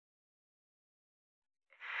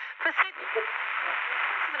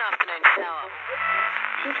Afternoon shower.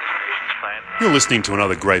 You're listening to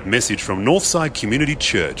another great message from Northside Community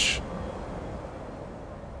Church.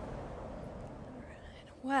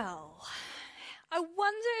 Well, I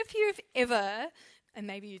wonder if you've ever, and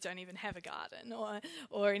maybe you don't even have a garden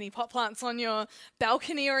or any pot plants on your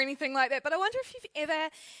balcony or anything like that, but I wonder if you've ever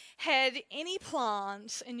had any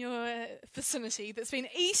plant in your vicinity that's been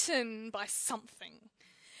eaten by something.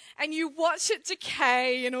 And you watch it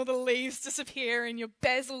decay and all the leaves disappear and your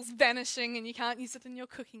basil's vanishing and you can't use it in your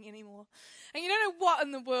cooking anymore. And you don't know what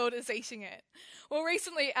in the world is eating it. Well,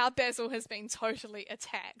 recently our basil has been totally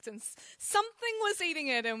attacked and something was eating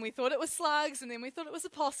it, and we thought it was slugs, and then we thought it was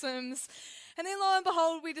opossums. And then lo and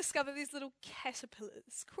behold, we discovered these little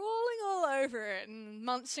caterpillars crawling all over it and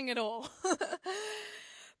munching it all.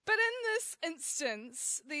 But in this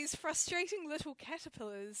instance, these frustrating little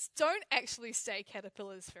caterpillars don't actually stay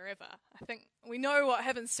caterpillars forever. I think we know what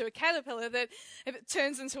happens to a caterpillar, that if it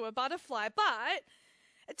turns into a butterfly, but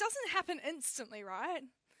it doesn't happen instantly, right?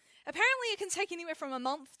 Apparently it can take anywhere from a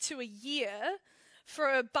month to a year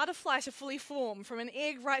for a butterfly to fully form, from an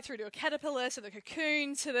egg right through to a caterpillar, to the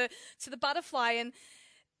cocoon, to the butterfly. And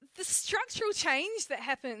the structural change that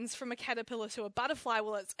happens from a caterpillar to a butterfly,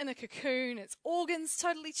 well, it's in a cocoon, its organs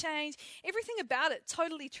totally change, everything about it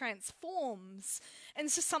totally transforms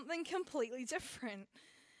into something completely different.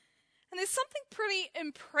 And there's something pretty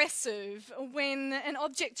impressive when an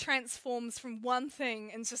object transforms from one thing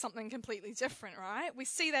into something completely different, right? We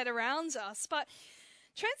see that around us, but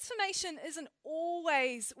transformation isn't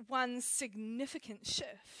always one significant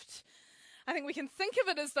shift. I think we can think of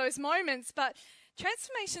it as those moments, but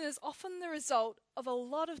transformation is often the result of a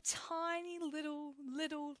lot of tiny little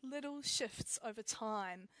shifts over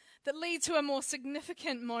time that lead to a more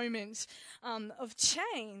significant moment of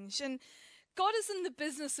change. And God is in the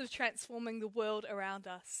business of transforming the world around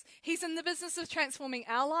us. He's in the business of transforming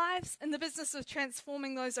our lives, in the business of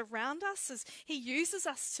transforming those around us, as He uses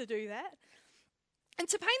us to do that. And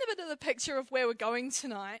to paint a bit of the picture of where we're going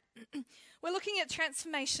tonight, we're looking at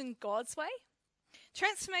transformation God's way,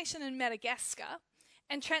 transformation in Madagascar,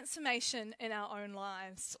 and transformation in our own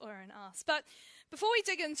lives or in us. But before we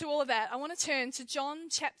dig into all of that, I want to turn to John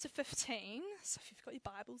chapter 15. So if you've got your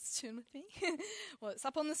Bibles, turn with me. Well, it's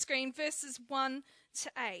up on the screen, verses 1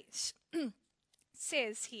 to 8. It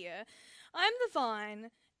says here, I am the vine,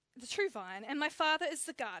 the true vine, and my Father is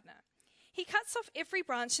the gardener. He cuts off every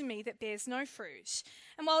branch in me that bears no fruit.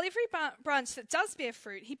 And while every branch that does bear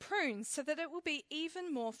fruit, He prunes so that it will be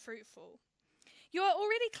even more fruitful. You are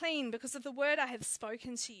already clean because of the word I have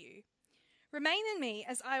spoken to you. Remain in me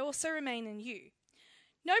as I also remain in you.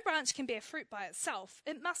 No branch can bear fruit by itself.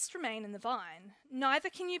 It must remain in the vine. Neither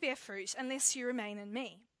can you bear fruit unless you remain in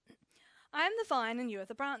me. I am the vine and you are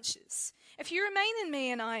the branches. If you remain in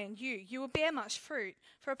me and I in you, you will bear much fruit,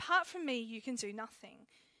 for apart from me you can do nothing.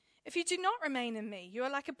 If you do not remain in me, you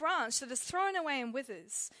are like a branch that is thrown away and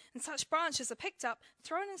withers, and such branches are picked up,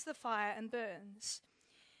 thrown into the fire and burned.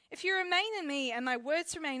 If you remain in me and my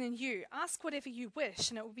words remain in you, ask whatever you wish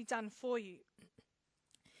and it will be done for you.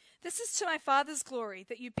 This is to my Father's glory,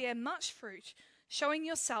 that you bear much fruit, showing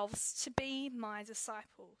yourselves to be my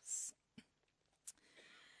disciples.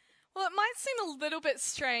 Well, it might seem a little bit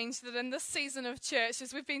strange that in this season of church,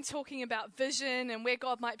 as we've been talking about vision and where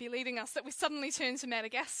God might be leading us, that we suddenly turn to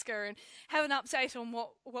Madagascar and have an update on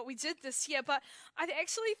what we did this year. But I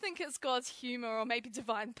actually think it's God's humour, or maybe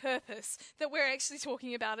divine purpose, that we're actually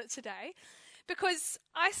talking about it today. Because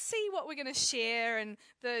I see what we're going to share and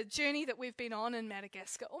the journey that we've been on in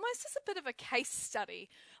Madagascar almost as a bit of a case study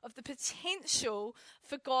of the potential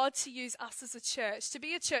for God to use us as a church, to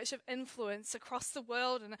be a church of influence across the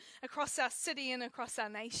world and across our city and across our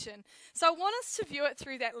nation. So I want us to view it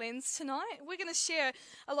through that lens tonight. We're going to share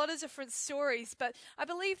a lot of different stories, but I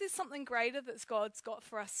believe there's something greater that God's got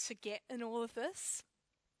for us to get in all of this.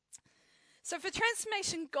 So for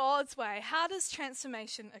transformation God's way, how does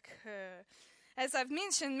transformation occur? As I've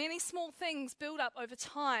mentioned, many small things build up over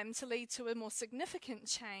time to lead to a more significant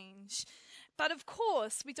change. But of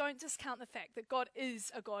course, we don't discount the fact that God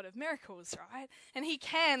is a God of miracles, right? And He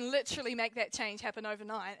can literally make that change happen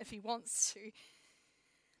overnight if He wants to.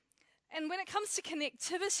 And when it comes to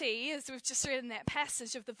connectivity, as we've just read in that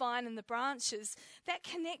passage of the vine and the branches, that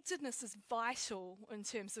connectedness is vital in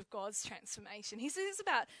terms of God's transformation. He says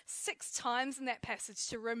about 6 times in that passage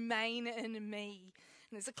to remain in me.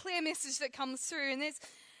 And there's a clear message that comes through, and there's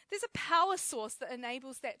a power source that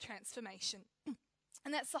enables that transformation.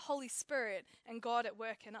 And that's the Holy Spirit and God at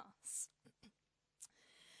work in us.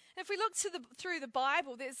 If we look through the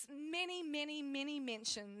Bible, there's many, many, many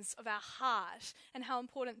mentions of our heart and how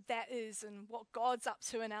important that is and what God's up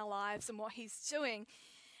to in our lives and what he's doing.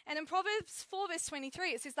 And in Proverbs 4 verse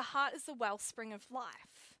 23, it says the heart is the wellspring of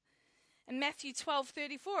life. In Matthew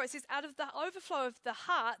 12:34, it says out of the overflow of the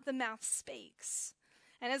heart, the mouth speaks.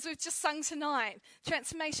 And as we've just sung tonight,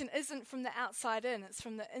 transformation isn't from the outside in, it's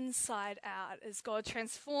from the inside out. As God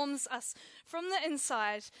transforms us from the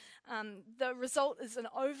inside, the result is an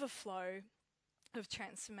overflow of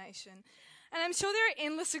transformation. And I'm sure there are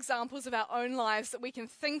endless examples of our own lives that we can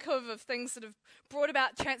think of things that have brought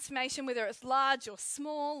about transformation, whether it's large or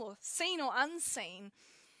small or seen or unseen.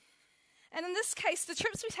 And in this case, the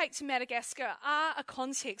trips we take to Madagascar are a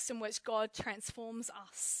context in which God transforms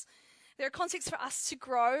us. They're a context for us to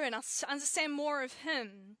grow and us to understand more of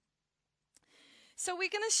him. So we're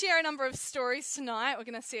going to share a number of stories tonight. We're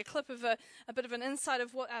going to see a clip of a bit of an insight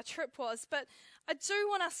of what our trip was. But I do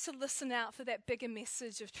want us to listen out for that bigger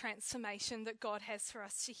message of transformation that God has for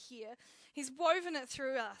us to hear. He's woven it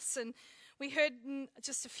through us. And we heard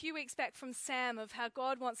just a few weeks back from Sam of how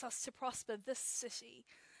God wants us to prosper this city.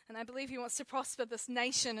 And I believe he wants to prosper this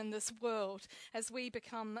nation and this world as we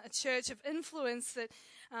become a church of influence that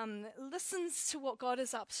listens to what God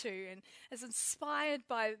is up to and is inspired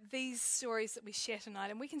by these stories that we share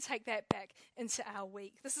tonight. And we can take that back into our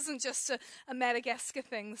week. This isn't just a Madagascar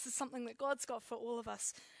thing. This is something that God's got for all of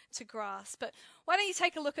us to grasp. But why don't you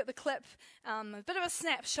take a look at the clip, a bit of a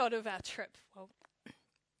snapshot of our trip. Well,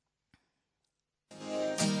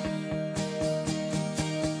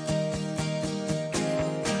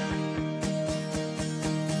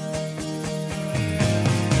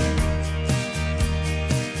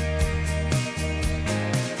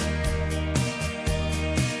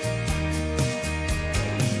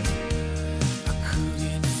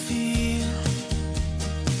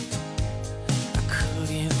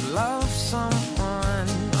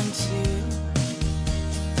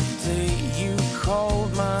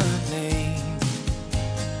 called my name.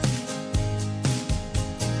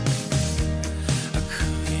 I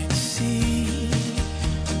couldn't see,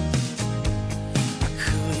 I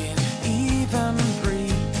couldn't even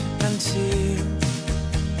breathe until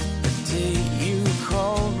the day you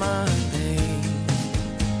called my name.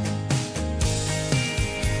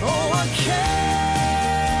 Oh, I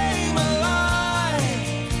came alive,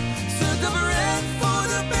 took a breath for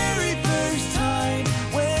the very first time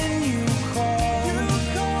when you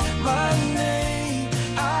my name,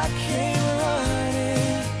 I came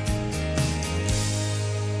running.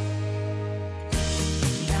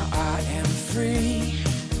 Now I am free.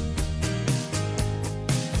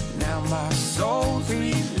 Now my soul's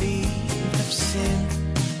relieved of sin.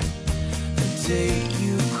 The day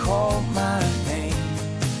you called my name.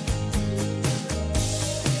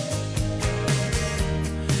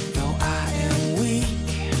 Though I am weak,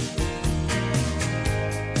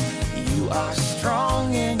 you are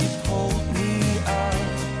strong and you pulled me up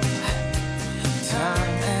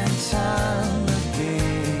time and time again.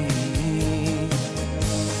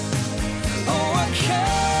 Oh, I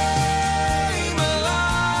came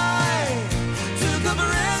alive, took a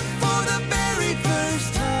breath for the very first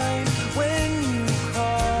time when you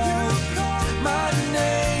called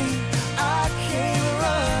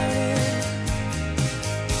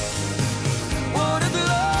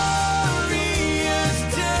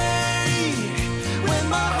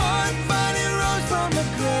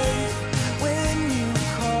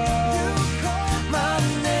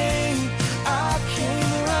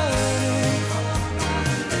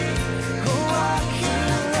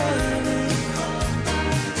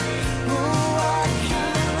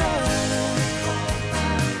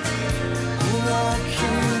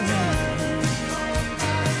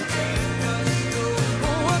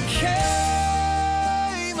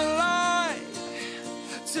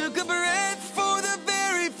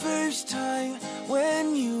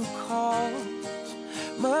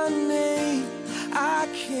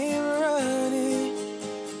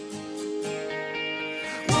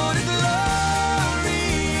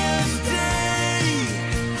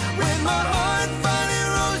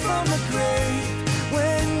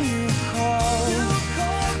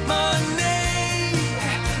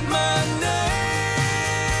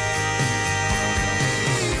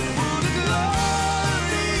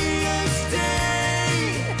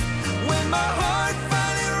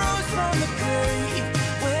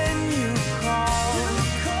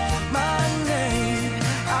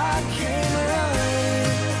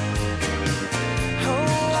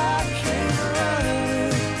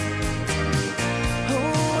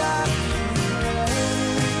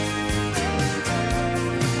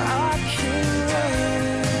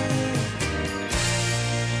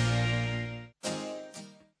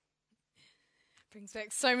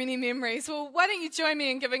So many memories. Well, why don't you join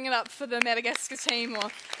me in giving it up for the Madagascar team,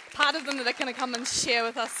 or part of them that are going to come and share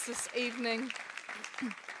with us this evening.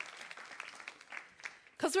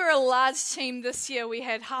 Because we're a large team this year, we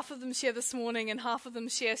had half of them share this morning and half of them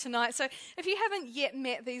share tonight. So if you haven't yet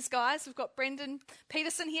met these guys, we've got Brendan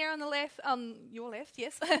Peterson here on the left, your left,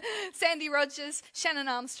 yes, Sandy Rogers, Shannon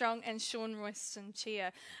Armstrong, and Sean Royston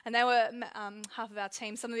Chia. And they were half of our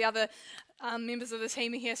team. Some of the other members of the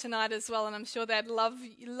team are here tonight as well, and I'm sure they'd love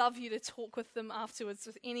you to talk with them afterwards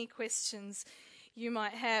with any questions you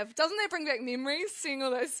might have. Doesn't that bring back memories, seeing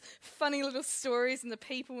all those funny little stories and the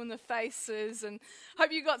people and the faces? And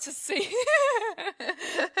hope you got to see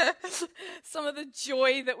some of the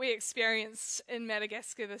joy that we experienced in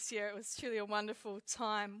Madagascar this year. It was truly a wonderful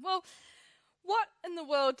time. Well, what in the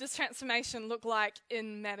world does transformation look like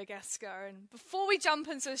in Madagascar? And before we jump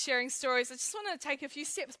into sharing stories, I just want to take a few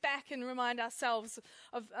steps back and remind ourselves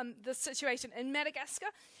of the situation in Madagascar.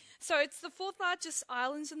 So it's the fourth largest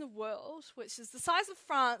island in the world, which is the size of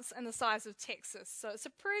France and the size of Texas. So it's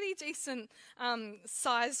a pretty decent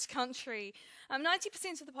sized country.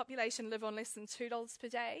 90% of the population live on less than $2 per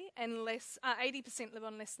day, and 80% live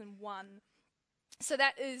on less than $1. So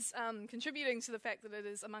that is contributing to the fact that it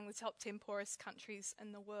is among the top 10 poorest countries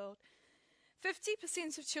in the world.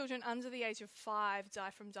 50% of children under the age of 5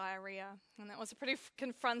 die from diarrhea. And that was a pretty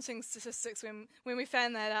confronting statistics when we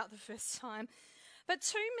found that out the first time. But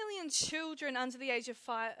 2 million children under the age of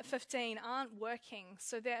 15 aren't working,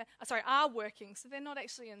 are working, so they're not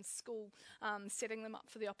actually in school, setting them up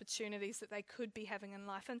for the opportunities that they could be having in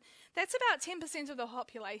life. And that's about 10% of the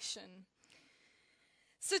population.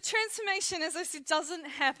 So transformation, as I said, doesn't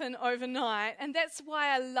happen overnight, and that's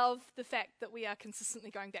why I love the fact that we are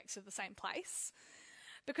consistently going back to the same place,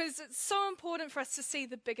 because it's so important for us to see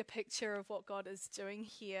the bigger picture of what God is doing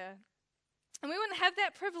here. And we wouldn't have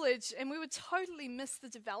that privilege, and we would totally miss the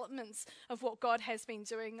developments of what God has been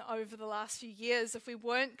doing over the last few years if we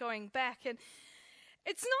weren't going back. And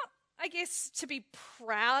it's not, I guess, to be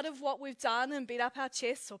proud of what we've done and beat up our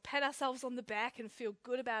chests or pat ourselves on the back and feel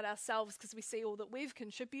good about ourselves because we see all that we've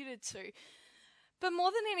contributed to. But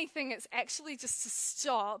more than anything, it's actually just to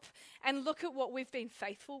stop and look at what we've been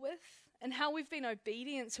faithful with and how we've been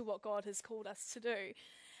obedient to what God has called us to do.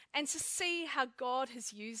 And to see how God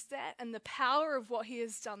has used that and the power of what he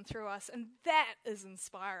has done through us. And that is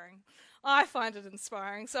inspiring. I find it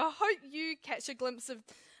inspiring. So I hope you catch a glimpse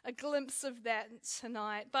of that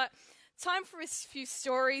tonight. But time for a few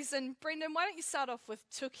stories. And Brendan, why don't you start off with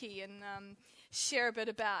Tuki and share a bit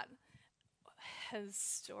about his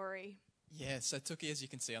story. Yeah, so Tuki, as you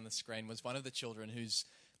can see on the screen, was one of the children who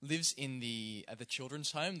lives in the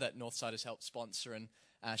children's home that Northside has helped sponsor, and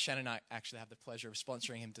Shannon and I actually have the pleasure of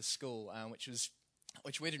sponsoring him to school,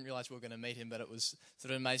 which we didn't realise we were going to meet him, but it was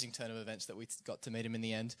sort of an amazing turn of events that we got to meet him in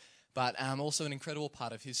the end. But also an incredible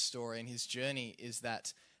part of his story and his journey is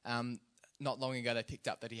that not long ago they picked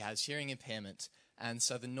up that he has hearing impairment, and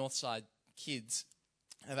so the Northside kids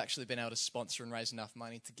have actually been able to sponsor and raise enough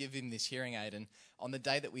money to give him this hearing aid. And on the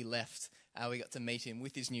day that we left, we got to meet him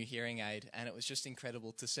with his new hearing aid, and it was just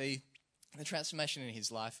incredible to see the transformation in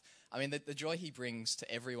his life. I mean, the joy he brings to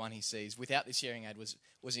everyone he sees without this hearing aid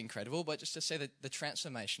was incredible, but just to see the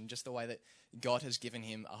transformation, just the way that God has given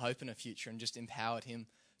him a hope and a future and just empowered him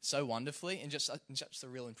so wonderfully in just a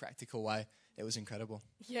real and practical way. It was incredible.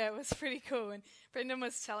 Yeah, it was pretty cool. And Brendan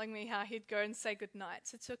was telling me how he'd go and say goodnight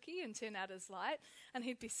to Tuki and turn out his light, and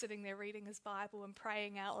he'd be sitting there reading his Bible and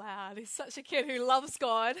praying out loud. He's such a kid who loves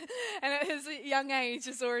God, and at his young age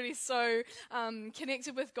is already so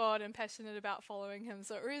connected with God and passionate about following him.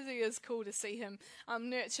 So it really is cool to see him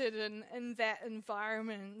nurtured in that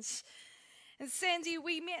environment. And Sandy,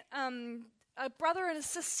 we met a brother and a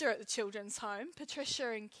sister at the children's home,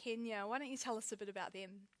 Patricia and Kenya. Why don't you tell us a bit about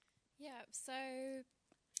them? Yeah, so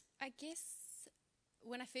I guess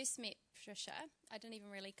when I first met Patricia, I didn't even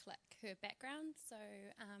really click her background. So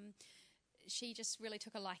she just really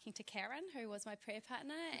took a liking to Karen, who was my prayer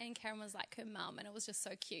partner, and Karen was like her mum, and it was just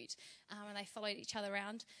so cute. And they followed each other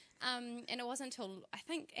around. And it wasn't until, I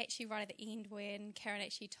think, actually right at the end when Karen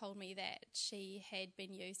actually told me that she had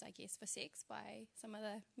been used, I guess, for sex by some of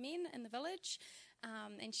the men in the village.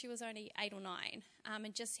 And she was only 8 or 9,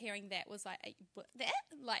 and just hearing that was like,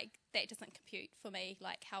 that doesn't compute for me.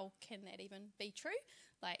 Like, how can that even be true?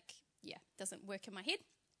 Like, yeah, doesn't work in my head.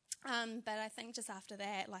 But I think just after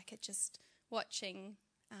that, like, it just watching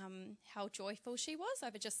how joyful she was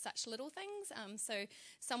over just such little things. So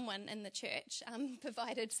someone in the church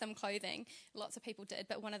provided some clothing. Lots of people did,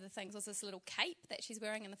 but one of the things was this little cape that she's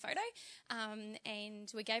wearing in the photo.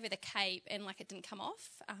 And we gave her the cape, and it didn't come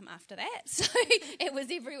off after that. So it was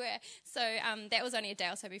everywhere. So that was only a day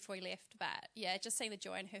or so before we left. But yeah, just seeing the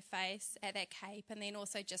joy in her face at that cape, and then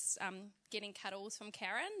also just getting cuddles from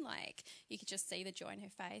Karen, you could just see the joy in her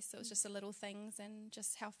face. It was just the little things and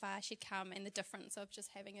just how far she'd come, and the difference of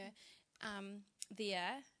just having her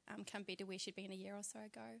there compared to where she'd been a year or so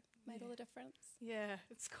ago made all the difference. Yeah,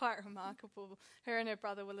 it's quite remarkable. Her and her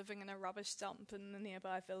brother were living in a rubbish dump in the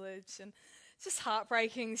nearby village, and it's just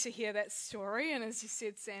heartbreaking to hear that story, and as you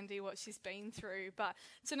said, Sandy, what she's been through. But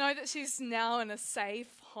to know that she's now in a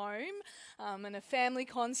safe home, in a family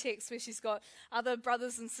context where she's got other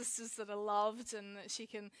brothers and sisters that are loved, and that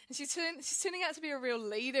she's turning out to be a real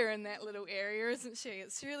leader in that little area, isn't she?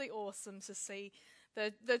 It's really awesome to see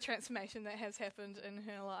the transformation that has happened in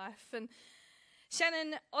her life. And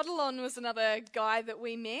Shannon, Odilon was another guy that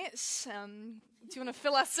we met. Do you want to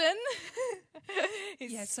fill us in?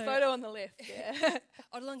 His photo on the left. Yeah.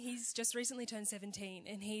 Odilon, he's just recently turned 17,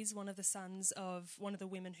 and he's one of the sons of one of the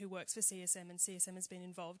women who works for CSM, and CSM has been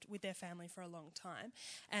involved with their family for a long time.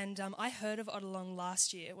 And I heard of Odilon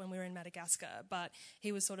last year when we were in Madagascar, but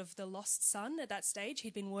he was sort of the lost son at that stage.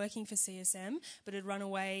 He'd been working for CSM, but had run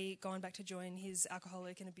away, gone back to join his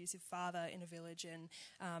alcoholic and abusive father in a village, and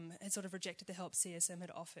had sort of rejected the help CSM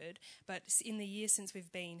had offered. But in the year since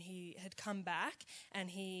we've been, he had come back, and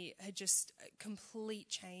he had just a complete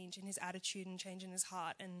change in his attitude and change in his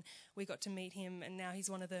heart, and we got to meet him, and now he's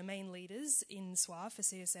one of the main leaders in SWA for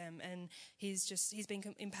CSM, and he's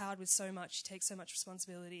been empowered with so much. He takes so much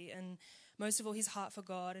responsibility, and most of all, his heart for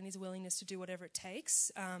God and his willingness to do whatever it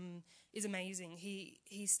takes is amazing.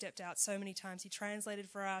 He stepped out so many times. He translated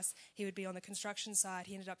for us. He would be on the construction site.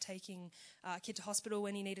 He ended up taking a kid to hospital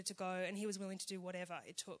when he needed to go, and he was willing to do whatever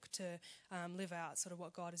it took to live out sort of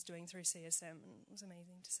what God is doing through CSM, and it was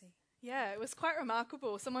amazing to see. Yeah, it was quite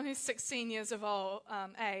remarkable. Someone who's 16 years of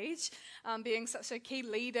age, being such a key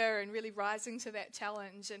leader and really rising to that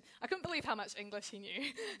challenge. And I couldn't believe how much English he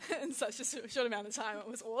knew in such a short amount of time. It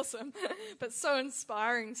was awesome, but so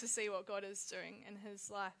inspiring to see what God is doing in his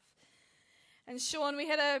life. And Sean, we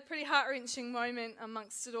had a pretty heart-wrenching moment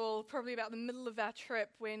amongst it all, probably about the middle of our trip,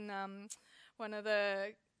 when one of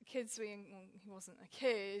the kids he wasn't a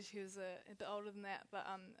kid, he was a bit older than that, but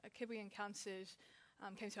a kid we encountered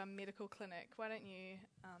came to our medical clinic. Why don't you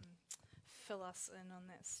fill us in on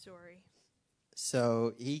that story?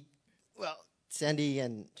 So Sandy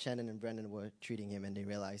and Shannon and Brendan were treating him, and they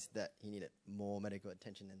realized that he needed more medical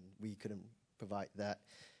attention, and we couldn't provide that.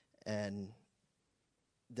 And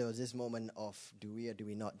there was this moment of, do we or do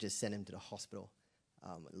we not just send him to the hospital,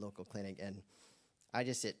 local clinic? And I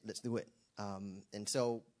just said, let's do it. And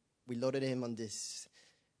so we loaded him on this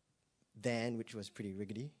van, which was pretty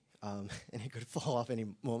rickety. And it could fall off any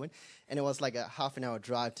moment. And it was like a half an hour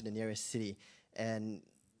drive to the nearest city. And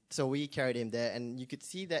so we carried him there, and you could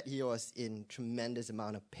see that he was in tremendous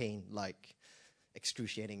amount of pain, like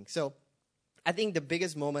excruciating. So I think the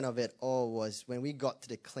biggest moment of it all was when we got to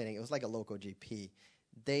the clinic. It was like a local GP.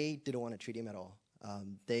 They didn't want to treat him at all.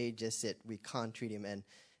 They just said, we can't treat him. And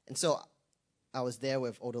so I was there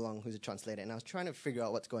with Odilon, who's a translator, and I was trying to figure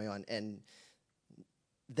out what's going on. And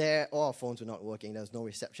all our phones were not working. There was no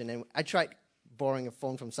reception. And I tried borrowing a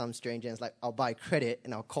phone from some stranger, and it's like, I'll buy credit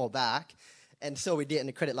and I'll call back. And so we did, and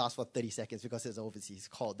the credit lasted for 30 seconds because it was overseas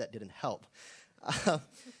call. That didn't help.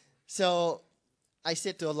 So I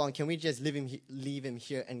said to Odilon, can we just leave him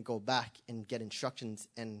here and go back and get instructions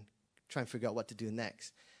and try and figure out what to do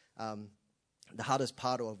next? The hardest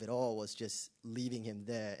part of it all was just leaving him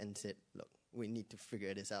there and said, look, we need to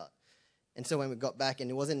figure this out. And so when we got back, and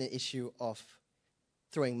it wasn't an issue of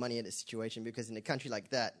throwing money at the situation, because in a country like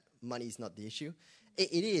that, money is not the issue.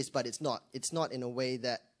 It is, but it's not. It's not in a way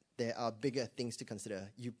that there are bigger things to consider.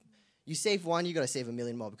 You save one, you got to save a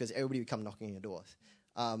million more, because everybody will come knocking on your doors.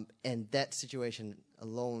 And that situation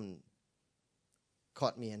alone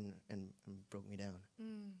caught me and broke me down.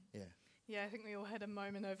 Yeah. Yeah, I think we all had a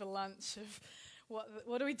moment over lunch of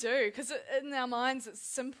what do we do? Because in our minds it's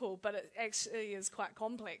simple, but it actually is quite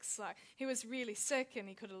complex. Like, he was really sick and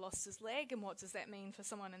he could have lost his leg, and what does that mean for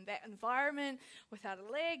someone in that environment without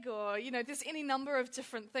a leg? Or, there's any number of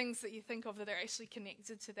different things that you think of that are actually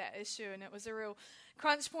connected to that issue, and it was a real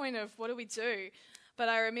crunch point of what do we do? But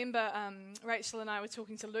I remember Rachel and I were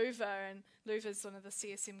talking to Luva, and Luva's one of the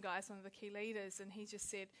CSM guys, one of the key leaders, and he just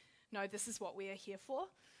said, no, this is what we are here for.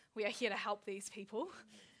 We are here to help these people.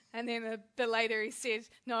 And then a bit later he said,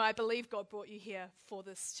 no, I believe God brought you here for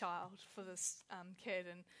this child, for this kid.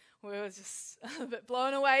 And we were just a bit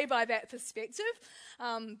blown away by that perspective,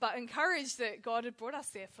 but encouraged that God had brought us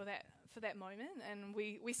there for that moment. And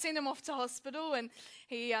we sent him off to hospital, and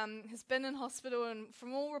he has been in hospital, and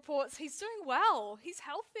from all reports, he's doing well. He's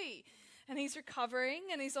healthy, and he's recovering,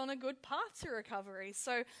 and he's on a good path to recovery.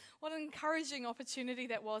 So what an encouraging opportunity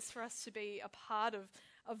that was for us to be a part of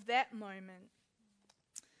that moment.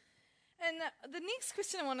 And the next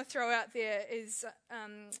question I want to throw out there is,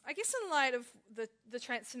 I guess in light of the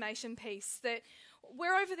transformation piece, that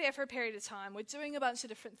we're over there for a period of time. We're doing a bunch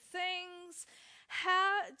of different things.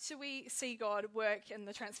 How do we see God work in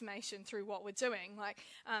the transformation through what we're doing? Like,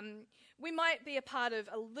 we might be a part of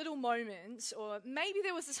a little moment, or maybe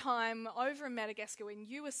there was a time over in Madagascar when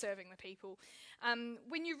you were serving the people,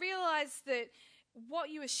 when you realised that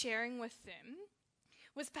what you were sharing with them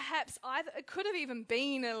was perhaps it could have even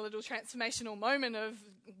been a little transformational moment of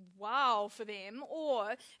wow for them,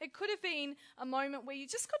 or it could have been a moment where you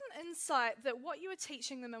just got an insight that what you were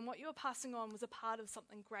teaching them and what you were passing on was a part of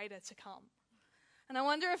something greater to come. And I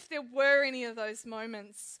wonder if there were any of those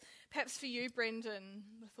moments, perhaps for you, Brendan,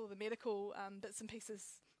 with all the medical bits and pieces.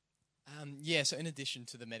 So in addition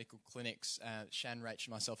to the medical clinics, Shan, Rach and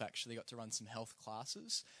myself actually got to run some health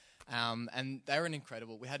classes, and they were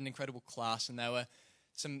we had an incredible class, and they were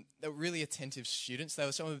really attentive students. They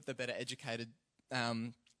were some of the better educated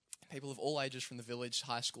people of all ages, from the village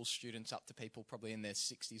high school students up to people probably in their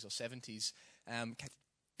 60s or 70s,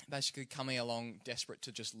 basically coming along desperate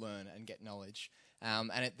to just learn and get knowledge.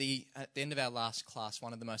 And at the end of our last class,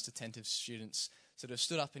 one of the most attentive students sort of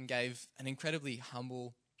stood up and gave an incredibly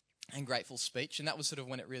humble and grateful speech, and that was sort of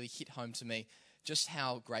when it really hit home to me just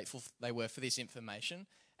how grateful they were for this information.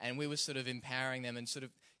 And we were sort of empowering them and sort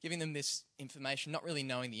of giving them this information, not really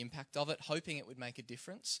knowing the impact of it, hoping it would make a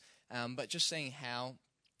difference, but just seeing how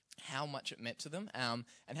much it meant to them,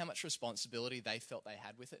 and how much responsibility they felt they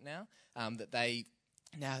had with it now, that they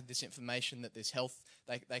now had this information, that this health,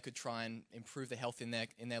 they could try and improve the health in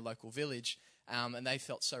their local village, and they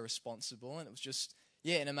felt so responsible. And it was just,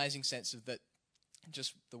 an amazing sense of that,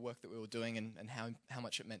 just the work that we were doing and how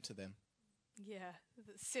much it meant to them. Yeah,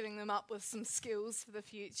 setting them up with some skills for the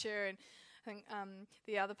future. And I think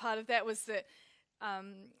the other part of that was that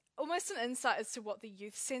almost an insight as to what the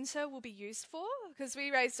youth centre will be used for, because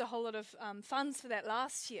we raised a whole lot of funds for that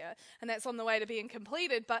last year, and that's on the way to being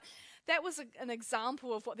completed. But that was an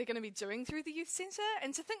example of what they're going to be doing through the youth centre,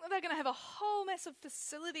 and to think that they're going to have a whole massive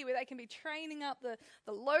facility where they can be training up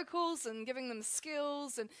the locals and giving them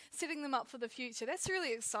skills and setting them up for the future. That's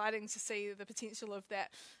really exciting to see the potential of that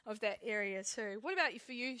area too. What about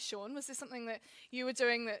for you, Sean? Was there something that you were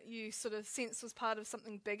doing that you sort of sensed was part of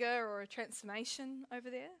something bigger or a transformation over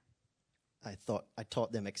there? I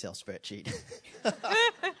taught them Excel spreadsheet.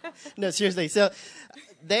 No, seriously. So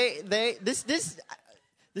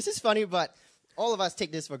this is funny, but all of us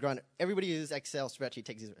take this for granted. Everybody uses Excel spreadsheet,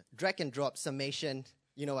 takes this drag and drop, summation.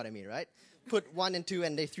 You know what I mean, right? Put 1 and 2,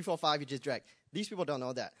 and they 3, 4, 5. You just drag. These people don't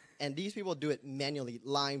know that, and these people do it manually,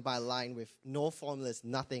 line by line, with no formulas,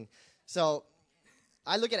 nothing. So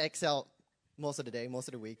I look at Excel most of the day, most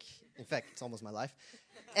of the week. In fact, it's almost my life,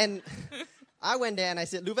 and I went there and I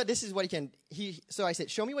said, Luva, this is what you can. So I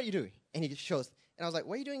said, show me what you do. And he shows. And I was like,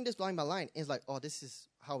 why are you doing this line by line? And he's like, oh, this is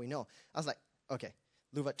how we know. I was like, okay,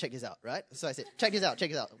 Luva, check this out, right? So I said, check this out.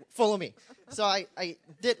 Follow me. So I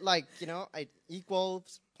did I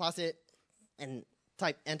equals, plus it, and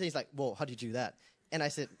type enter. He's like, whoa, how did you do that? And I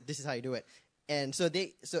said, this is how you do it. And so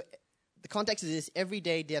the context is this: every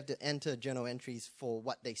day they have to enter journal entries for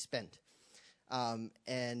what they spent.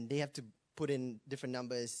 And they have to put in different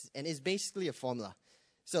numbers, and it's basically a formula.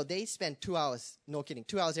 So they spend 2 hours, no kidding,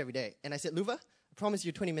 2 hours every day. And I said, Luva, I promise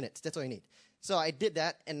you 20 minutes. That's all you need. So I did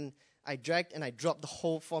that, and I dragged and I dropped the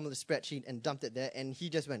whole formula spreadsheet and dumped it there, and he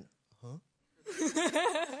just went, huh?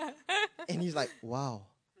 And he's like, wow,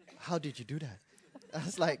 how did you do that? I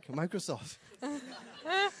was like, Microsoft.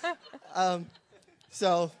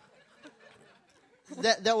 So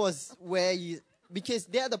that was where because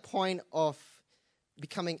they're at the point of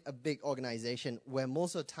becoming a big organization where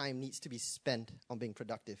most of the time needs to be spent on being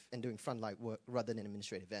productive and doing frontline work rather than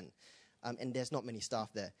administrative end. And there's not many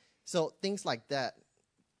staff there. So things like that,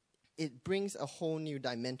 it brings a whole new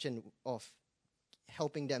dimension of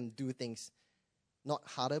helping them do things not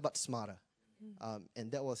harder but smarter.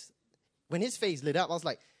 And that was, when his face lit up, I was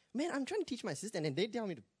like, man, I'm trying to teach my assistant and they tell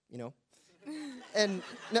me to, and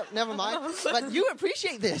never mind, but you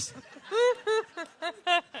appreciate this.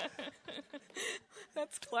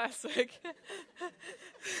 That's classic.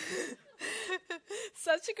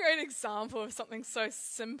 Such such a great example of something so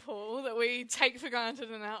simple that we take for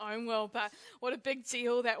granted in our own world, but what a big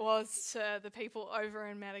deal that was to the people over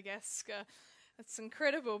in Madagascar. It's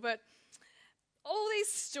incredible. But all these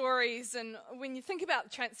stories, and when you think about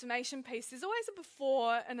the transformation piece, there's always a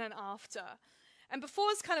before and an after. And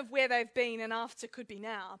before is kind of where they've been, and after could be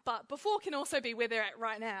now. But before can also be where they're at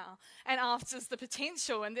right now. And after is the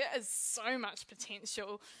potential, and there is so much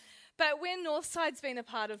potential. But when Northside's been a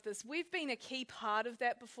part of this, we've been a key part of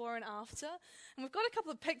that before and after. And we've got a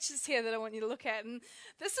couple of pictures here that I want you to look at. And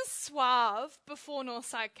this is Suave before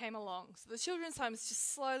Northside came along. So the children's home is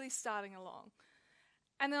just slowly starting along.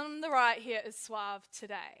 And on the right here is Suave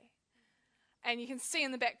today. And you can see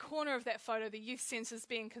in the back corner of that photo the youth centre is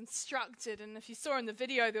being constructed. And if you saw in the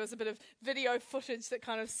video, there was a bit of video footage that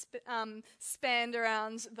kind of spanned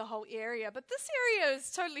around the whole area. But this area is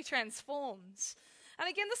totally transformed. And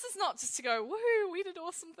again, this is not just to go, woohoo, we did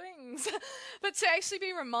awesome things, but to actually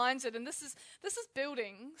be reminded, and this is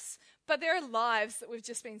buildings, but there are lives that we've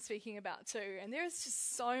just been speaking about too. And there is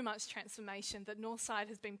just so much transformation that Northside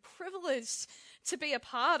has been privileged to be a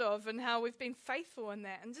part of, and how we've been faithful in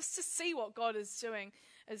that. And just to see what God is doing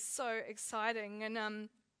is so exciting. And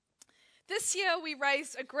this year we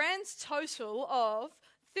raised a grand total of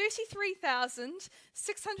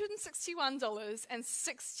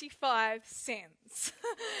 $33,661.65.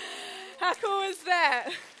 How cool is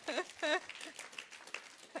that?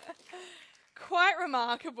 Quite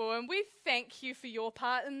remarkable, and we thank you for your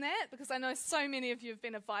part in that, because I know so many of you have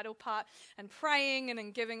been a vital part in praying and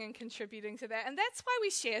in giving and contributing to that. And that's why we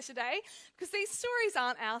share today, because these stories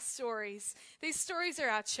aren't our stories. These stories are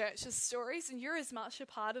our church's stories, and you're as much a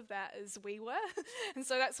part of that as we were. And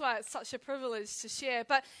so that's why it's such a privilege to share.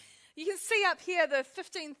 But you can see up here the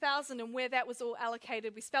 $15,000 and where that was all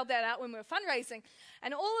allocated. We spelled that out when we were fundraising.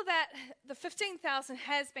 And all of that, the $15,000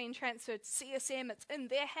 has been transferred to CSM. It's in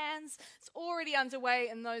their hands. It's already underway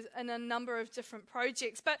in a number of different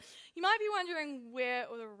projects. But you might be wondering where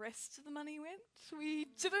all the rest of the money went. We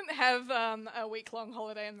didn't have a week-long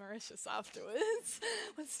holiday in Mauritius afterwards.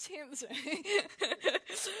 It was tempting.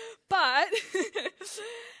 But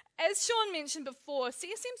as Sean mentioned before,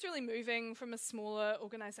 CSM's really moving from a smaller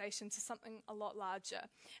organisation to something a lot larger.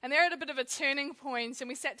 And they're at a bit of a turning point, and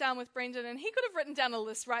we sat down with Brendan, and he could have written down a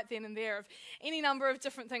list right then and there of any number of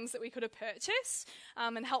different things that we could have purchased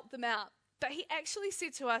and helped them out. But he actually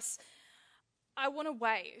said to us, I want to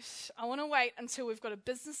wait. I want to wait until we've got a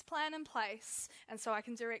business plan in place, and so I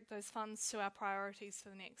can direct those funds to our priorities for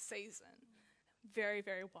the next season. Very,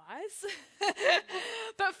 very wise.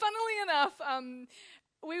 But funnily enough,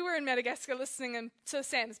 we were in Madagascar listening to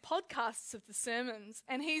Sam's podcasts of the sermons,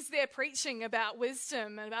 and he's there preaching about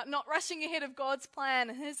wisdom and about not rushing ahead of God's plan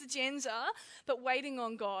and his agenda, but waiting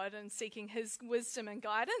on God and seeking his wisdom and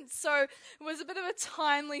guidance. So it was a bit of a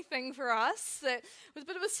timely thing for us. That was a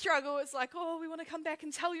bit of a struggle. It's like, oh, we want to come back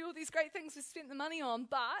and tell you all these great things we spent the money on,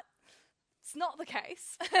 but it's not the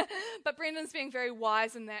case. But Brendan's being very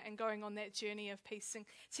wise in that and going on that journey of piecing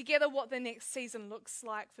together what the next season looks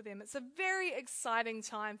like for them. It's a very exciting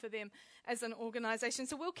time for them as an organisation.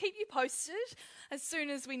 So we'll keep you posted as soon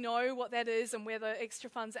as we know what that is and where the extra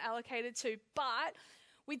funds are allocated to. But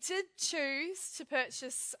we did choose to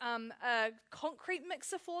purchase a concrete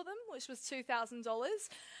mixer for them, which was $2,000,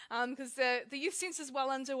 because the youth centre is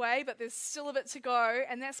well underway, but there's still a bit to go,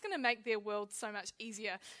 and that's going to make their world so much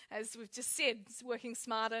easier. As we've just said, it's working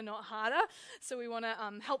smarter, not harder. So we want to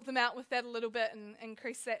help them out with that a little bit and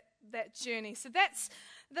increase that journey. So that's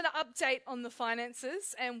the update on the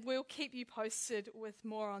finances, and we'll keep you posted with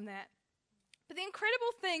more on that. But the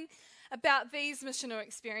incredible thing about these missional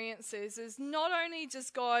experiences is not only does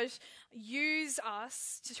God use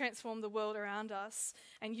us to transform the world around us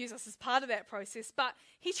and use us as part of that process, but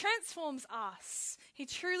he transforms us. He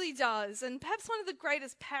truly does. And perhaps one of the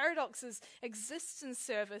greatest paradoxes exists in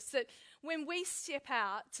service, that when we step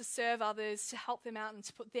out to serve others, to help them out and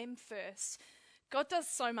to put them first, God does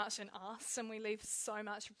so much in us and we leave so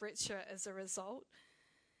much richer as a result.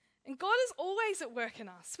 And God is always at work in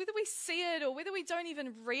us, whether we see it or whether we don't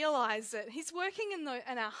even realize it. He's working in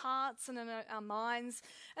our hearts and in our minds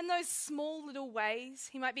in those small little ways.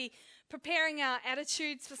 He might be preparing our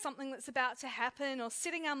attitudes for something that's about to happen or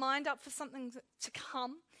setting our mind up for something to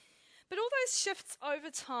come. But all those shifts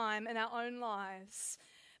over time in our own lives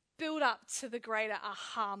build up to the greater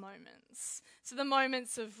aha moments. So the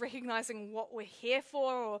moments of recognizing what we're here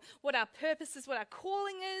for, or what our purpose is, what our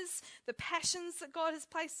calling is, the passions that God has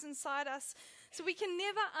placed inside us. So we can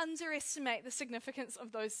never underestimate the significance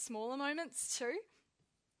of those smaller moments too.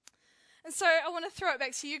 And so I want to throw it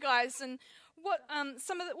back to you guys, and what are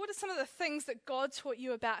some of the things that God taught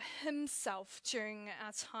you about himself during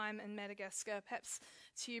our time in Madagascar? Perhaps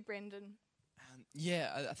to you, Brendan.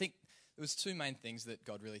 I think there was two main things that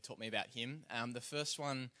God really taught me about him. The first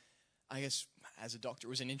one, I guess, as a doctor, it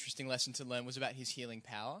was an interesting lesson to learn, was about his healing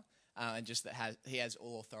power, and just that he has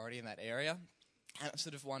all authority in that area. And it's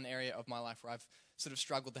sort of one area of my life where I've sort of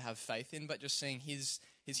struggled to have faith in, but just seeing his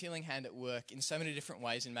healing hand at work in so many different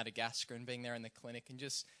ways in Madagascar and being there in the clinic and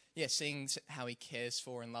just, seeing how he cares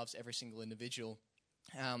for and loves every single individual,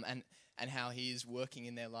 and how he is working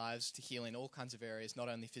in their lives to heal in all kinds of areas, not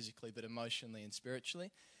only physically but emotionally and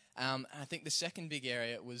spiritually. And I think the second big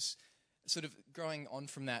area was sort of growing on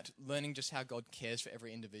from that, learning just how God cares for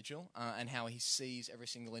every individual and how he sees every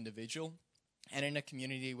single individual. And in a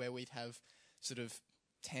community where we'd have sort of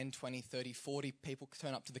 10, 20, 30, 40 people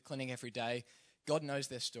turn up to the clinic every day, God knows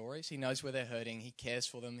their stories. He knows where they're hurting. He cares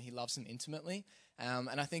for them. He loves them intimately.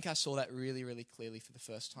 And I think I saw that really, really clearly for the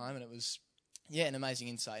first time. And it was, an amazing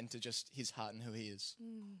insight into just his heart and who he is.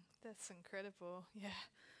 That's incredible. Yeah.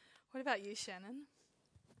 What about you, Shannon?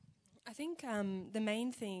 I think the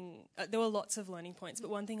main thing, there were lots of learning points, but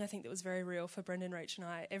one thing I think that was very real for Brendan, Rach and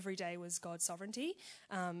I every day was God's sovereignty.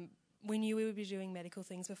 We knew we would be doing medical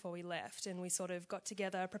things before we left, and we sort of got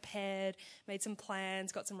together, prepared, made some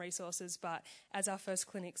plans, got some resources, but as our first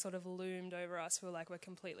clinic sort of loomed over us, we were like, we're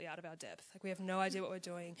completely out of our depth. Like, we have no idea what we're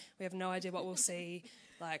doing. We have no idea what we'll see.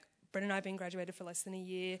 Like, Brendan and I have been graduated for less than a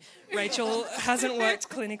year. Rachel hasn't worked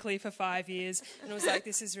clinically for 5 years, and it was like,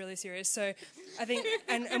 this is really serious. So I think,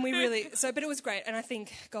 and we really, but it was great, and I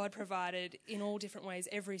think God provided in all different ways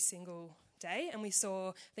every single day, and we saw,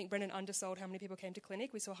 I think Brendan undersold how many people came to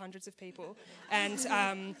clinic. We saw hundreds of people, and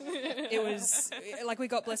it was like we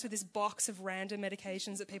got blessed with this box of random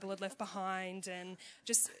medications that people had left behind and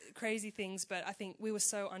just crazy things, but I think we were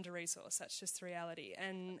so under-resourced. That's just the reality,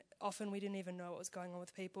 and often we didn't even know what was going on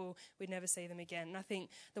with people. We'd never see them again. And I think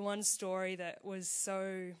the one story that was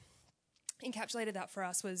so encapsulated that for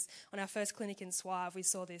us was on our first clinic in Suave. We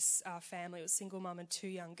saw this family. It was a single mum and 2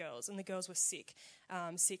 young girls, and the girls were sick,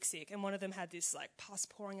 and one of them had this like pus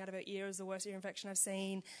pouring out of her ear. It was the worst ear infection I've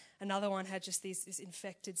seen. Another one had just this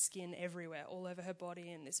infected skin everywhere, all over her body,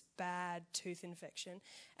 and this bad tooth infection,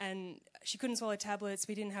 and she couldn't swallow tablets.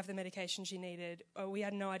 We didn't have the medication she needed. We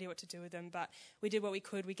had no idea what to do with them, but we did what we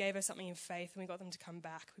could. We gave her something in faith, and we got them to come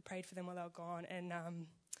back. We prayed for them while they were gone, and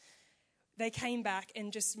they came back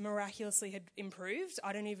and just miraculously had improved.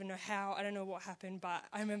 I don't even know how. I don't know what happened, but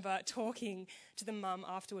I remember talking to the mum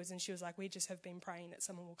afterwards, and she was like, we just have been praying that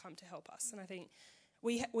someone will come to help us. And I think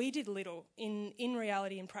we did little. In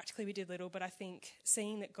reality and practically we did little, but I think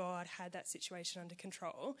seeing that God had that situation under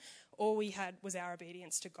control, all we had was our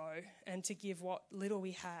obedience to go and to give what little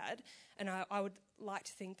we had. And I would like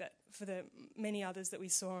to think that for the many others that we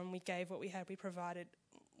saw and we gave what we had, we provided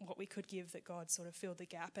what we could give, that God sort of filled the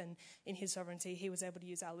gap, and in his sovereignty he was able to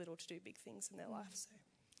use our little to do big things in their life. So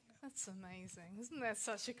that's amazing. Isn't that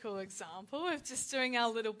such a cool example of just doing our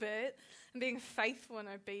little bit and being faithful and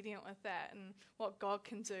obedient with that, and what God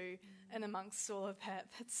can do in amongst all of that?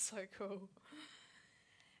 That's so cool.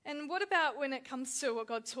 And what about when it comes to what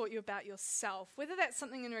God taught you about yourself, whether that's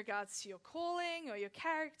something in regards to your calling or your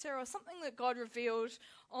character or something that God revealed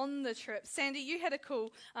on the trip? Sandy, you had a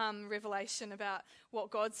cool revelation about what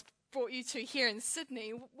God's brought you to here in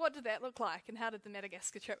Sydney. What did that look like, and how did the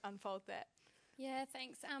Madagascar trip unfold that? Yeah,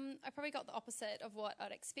 thanks. I probably got the opposite of what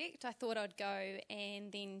I'd expect. I thought I'd go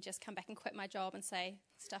and then just come back and quit my job and say,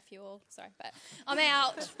 stuff you all, sorry, but I'm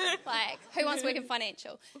out. Like, who wants to work in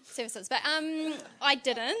financial services? But I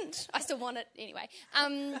didn't. I still want it anyway.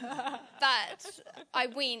 But I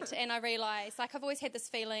went and I realised, like, I've always had this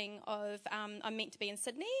feeling of I'm meant to be in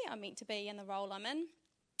Sydney. I'm meant to be in the role I'm in.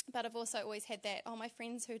 But I've also always had that, my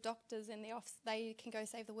friends who are doctors in the office, they can go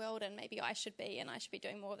save the world, and maybe I should be, and I should be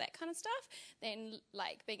doing more of that kind of stuff than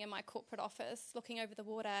like being in my corporate office, looking over the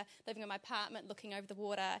water, living in my apartment, looking over the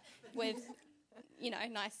water with,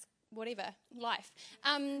 nice whatever life.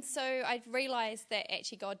 So I realised that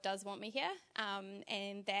actually God does want me here,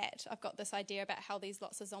 and that I've got this idea about how there's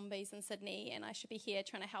lots of zombies in Sydney, and I should be here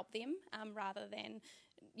trying to help them rather than,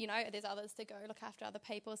 there's others to go look after other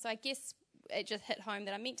people. So I guess it just hit home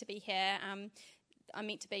that I'm meant to be here. I'm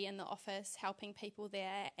meant to be in the office helping people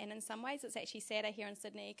there, and in some ways it's actually sadder here in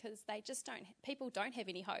Sydney because people don't have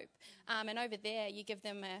any hope. And over there you give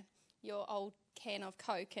them your old can of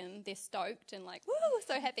Coke and they're stoked and like, woo,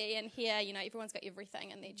 so happy. And here, everyone's got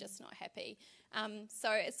everything and they're just not happy.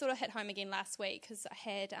 So it sort of hit home again last week because I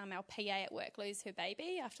had our PA at work lose her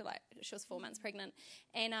baby after she was 4 months pregnant.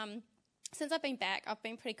 And since I've been back, I've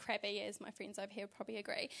been pretty crappy, as my friends over here probably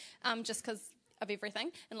agree, just because of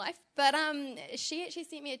everything in life. But she actually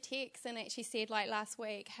sent me a text and actually said, like, last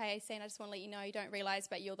week, hey, Sam, I just want to let you know you don't realise,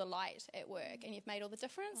 but you're the light at work and you've made all the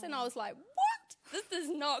difference. And I was like, what? This is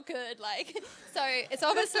not good. Like, so it's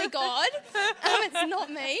obviously God. It's not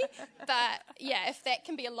me. But, yeah, if that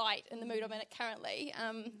can be a light in the mood I'm in it currently,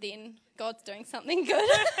 then God's doing something good.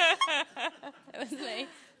 It was me.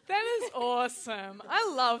 That is awesome.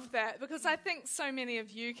 I love that because I think so many of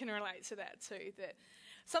you can relate to that too. That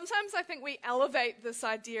sometimes I think we elevate this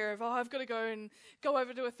idea of, I've got to go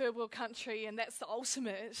over to a third world country and that's the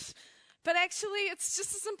ultimate. But actually, it's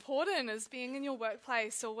just as important as being in your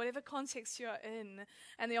workplace or whatever context you're in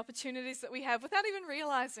and the opportunities that we have without even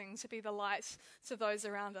realizing to be the light to those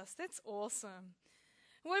around us. That's awesome.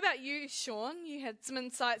 What about you, Sean? You had some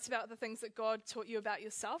insights about the things that God taught you about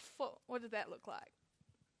yourself. What did that look like?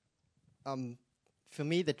 For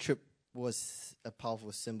me, the trip was a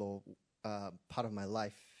powerful symbol, part of my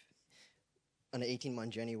life, on an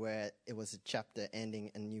 18-month journey where it was a chapter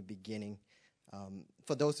ending, a new beginning.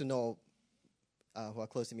 For those who know, who are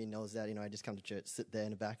close to me knows that, I just come to church, sit there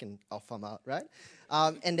in the back, and off I'm out, right?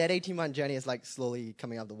 And that 18-month journey is like slowly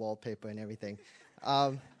coming out the wallpaper and everything.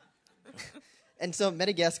 And so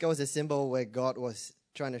Madagascar was a symbol where God was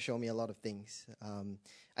trying to show me a lot of things.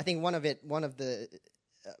 I think one of the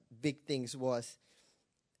big things was,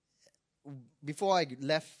 before I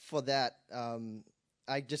left for that,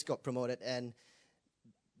 I just got promoted, and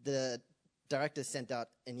the director sent out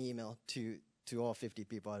an email to all 50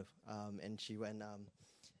 people, and she went,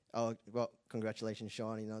 oh, well, congratulations,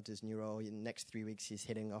 Sean, to his new role. In the next 3 weeks, he's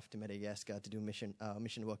heading off to Madagascar to do mission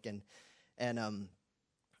work and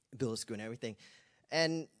build a school and everything.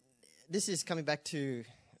 And this is coming back to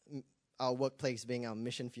our workplace being our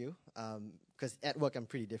mission view, because at work I'm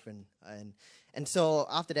pretty different. And so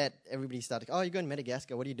after that, everybody started, oh, you're going to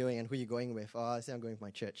Madagascar, what are you doing, and who are you going with? Oh, I said, I'm going with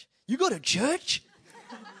my church. You go to church?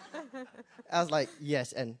 I was like,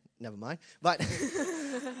 yes, and never mind. But,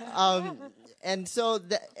 and so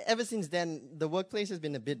ever since then, the workplace has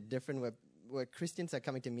been a bit different where Christians are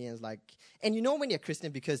coming to me and it's like, and you know when you're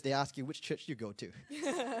Christian because they ask you which church you go to.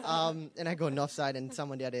 And I go Northside, and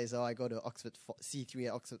someone the other day says, oh, I go to C3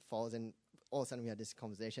 at Oxford Falls, and all of a sudden we had this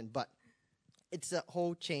conversation. But it's a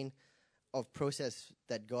whole chain of process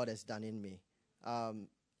that God has done in me.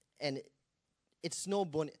 And it's no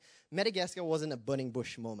Madagascar wasn't a burning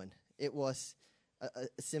bush moment. It was a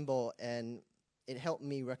symbol, and it helped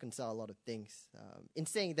me reconcile a lot of things. In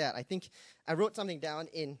saying that, I think I wrote something down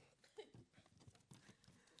in...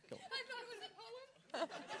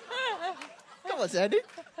 Come on, Sandy.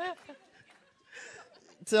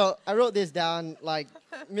 So I wrote this down like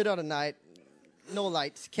middle of the night, no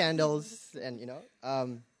lights, candles, and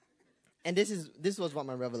and this was what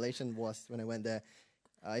my revelation was when I went there.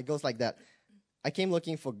 It goes like that. I came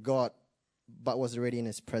looking for God, but was already in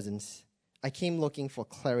His presence. I came looking for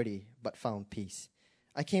clarity, but found peace.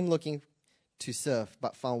 I came looking to serve,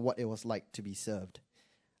 but found what it was like to be served.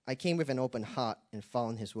 I came with an open heart and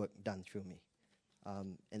found His work done through me.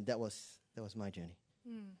 And that was my journey.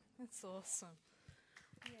 That's awesome.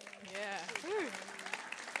 Yeah.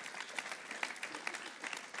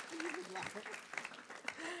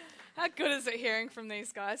 How good is it hearing from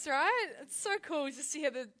these guys, right? It's so cool just to hear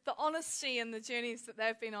the honesty and the journeys that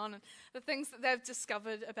they've been on and the things that they've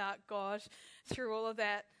discovered about God through all of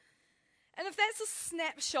that. And if that's a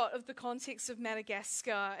snapshot of the context of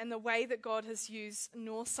Madagascar and the way that God has used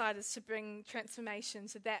Northsiders to bring transformation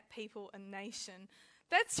to that people and nation,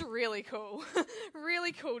 that's really cool.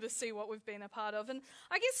 Really cool to see what we've been a part of. And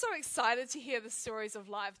I get so excited to hear the stories of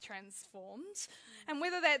lives transformed. And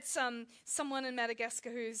whether that's someone in Madagascar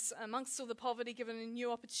who's amongst all the poverty given a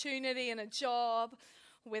new opportunity and a job,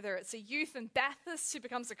 whether it's a youth in Bathurst who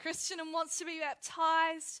becomes a Christian and wants to be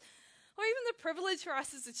baptized, or even the privilege for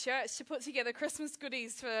us as a church to put together Christmas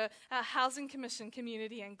goodies for our Housing Commission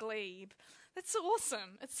community in Glebe. That's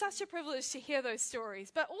awesome. It's such a privilege to hear those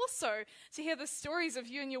stories, but also to hear the stories of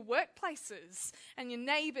you and your workplaces and your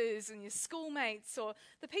neighbours and your schoolmates or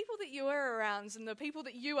the people that you are around and the people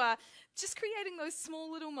that you are just creating those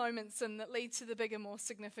small little moments and that lead to the bigger, more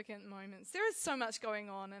significant moments. There is so much going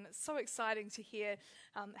on, and it's so exciting to hear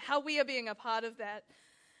how we are being a part of that.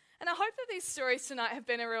 And I hope that these stories tonight have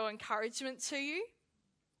been a real encouragement to you.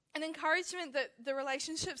 An encouragement that the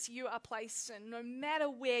relationships you are placed in, no matter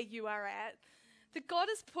where you are at, that God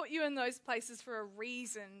has put you in those places for a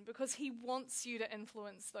reason because He wants you to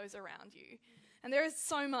influence those around you. And there is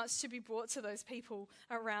so much to be brought to those people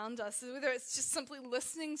around us, whether it's just simply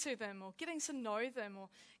listening to them or getting to know them or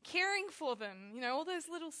caring for them. All those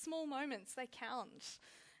little small moments, they count.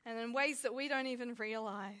 And in ways that we don't even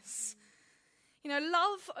realize. You know,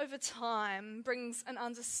 love over time brings an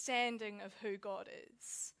understanding of who God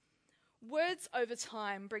is. Words over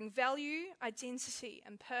time bring value, identity,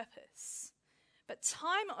 and purpose. But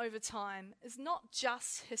time over time is not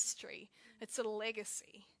just history, it's a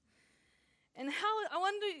legacy. And I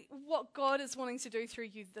wonder what God is wanting to do through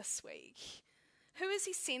you this week. Who is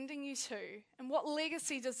he sending you to? And what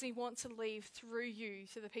legacy does he want to leave through you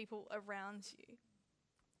to the people around you?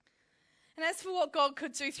 And as for what God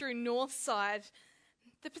could do through Northside,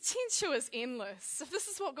 the potential is endless. If this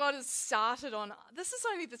is what God has started on, this is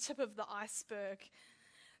only the tip of the iceberg.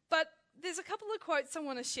 But there's a couple of quotes I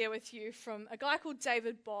want to share with you from a guy called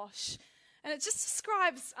David Bosch. And it just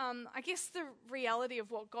describes, I guess, the reality of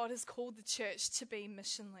what God has called the church to be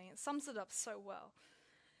missionally. It sums it up so well.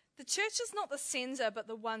 The church is not the sender, but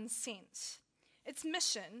the one sent. Its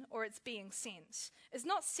mission, or its being sent, is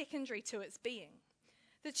not secondary to its being.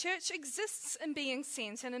 The church exists in being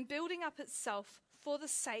sent and in building up itself for the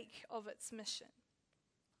sake of its mission.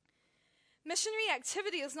 Missionary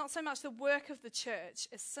activity is not so much the work of the church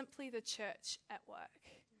as simply the church at work.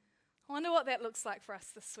 I wonder what that looks like for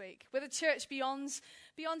us this week. We're the church beyond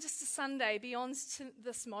just a Sunday, beyond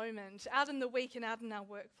this moment, out in the week and out in our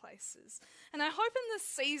workplaces. And I hope in this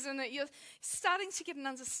season that you're starting to get an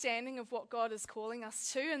understanding of what God is calling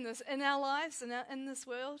us to in our lives and in this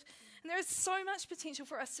world. And there is so much potential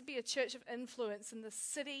for us to be a church of influence in this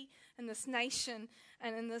city, in this nation,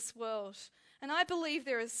 and in this world. And I believe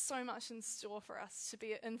there is so much in store for us to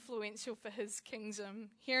be influential for his kingdom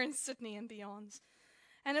here in Sydney and beyond.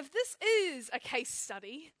 And if this is a case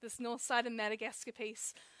study, this Northside and Madagascar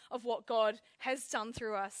piece of what God has done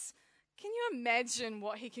through us, can you imagine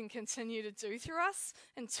what he can continue to do through us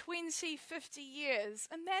in 20, 50 years?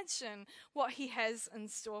 Imagine what he has in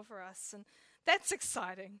store for us. And that's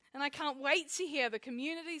exciting. And I can't wait to hear the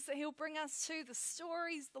communities that he'll bring us to, the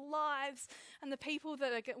stories, the lives, and the people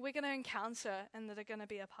that we're going to encounter and that are going to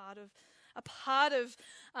be a part of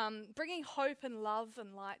bringing hope and love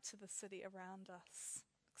and light to the city around us.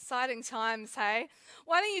 Exciting times, hey?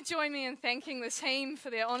 Why don't you join me in thanking the team for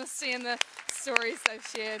their honesty and the stories they've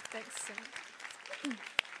shared. Thanks.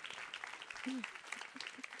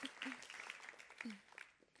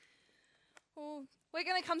 Well, we're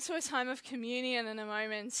going to come to a time of communion in a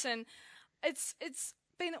moment, and it's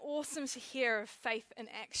been awesome to hear of faith in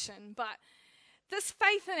action, but this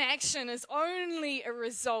faith in action is only a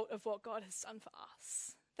result of what God has done for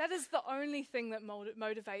us. That is the only thing that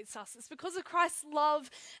motivates us. It's because of Christ's love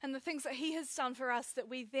and the things that he has done for us that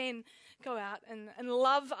we then go out and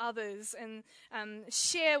love others and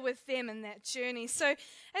share with them in that journey. So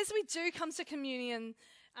as we do come to communion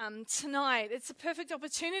tonight, it's a perfect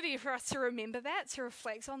opportunity for us to remember that, to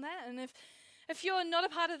reflect on that. And if you're not a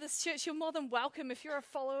part of this church, you're more than welcome. If you're a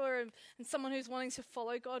follower and someone who's wanting to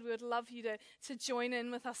follow God, we would love you to join in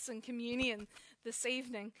with us in communion this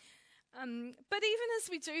evening. But even as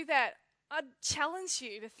we do that, I'd challenge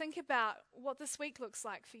you to think about what this week looks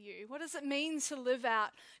like for you. What does it mean to live out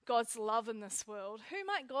God's love in this world? Who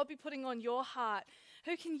might God be putting on your heart?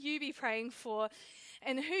 Who can you be praying for?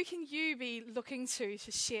 And who can you be looking to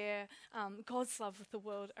share God's love with the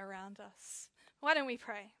world around us? Why don't we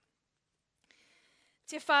pray?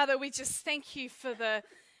 Dear Father, we just thank you for the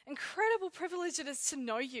incredible privilege it is to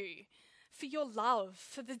know you, for your love,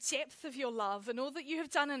 for the depth of your love and all that you have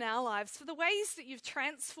done in our lives, for the ways that you've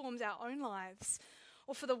transformed our own lives,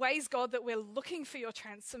 or for the ways, God, that we're looking for your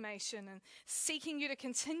transformation and seeking you to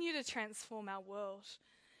continue to transform our world.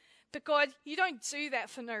 But God, you don't do that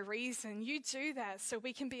for no reason. You do that so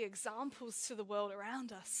we can be examples to the world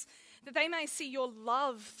around us, that they may see your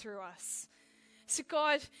love through us. So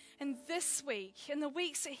God, in this week, in the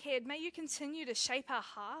weeks ahead, may you continue to shape our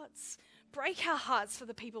hearts, break our hearts for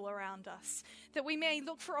the people around us, that we may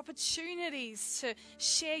look for opportunities to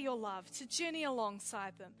share your love, to journey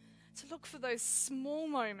alongside them, to look for those small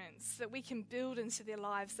moments that we can build into their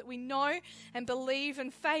lives, that we know and believe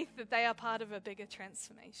in faith that they are part of a bigger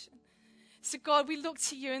transformation. So God, we look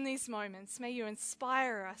to you in these moments. May you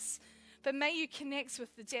inspire us, but may you connect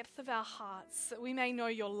with the depth of our hearts, that we may know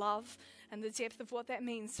your love and the depth of what that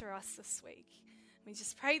means for us this week. We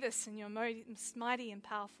just pray this in your most mighty and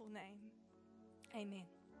powerful name.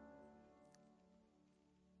 Amen.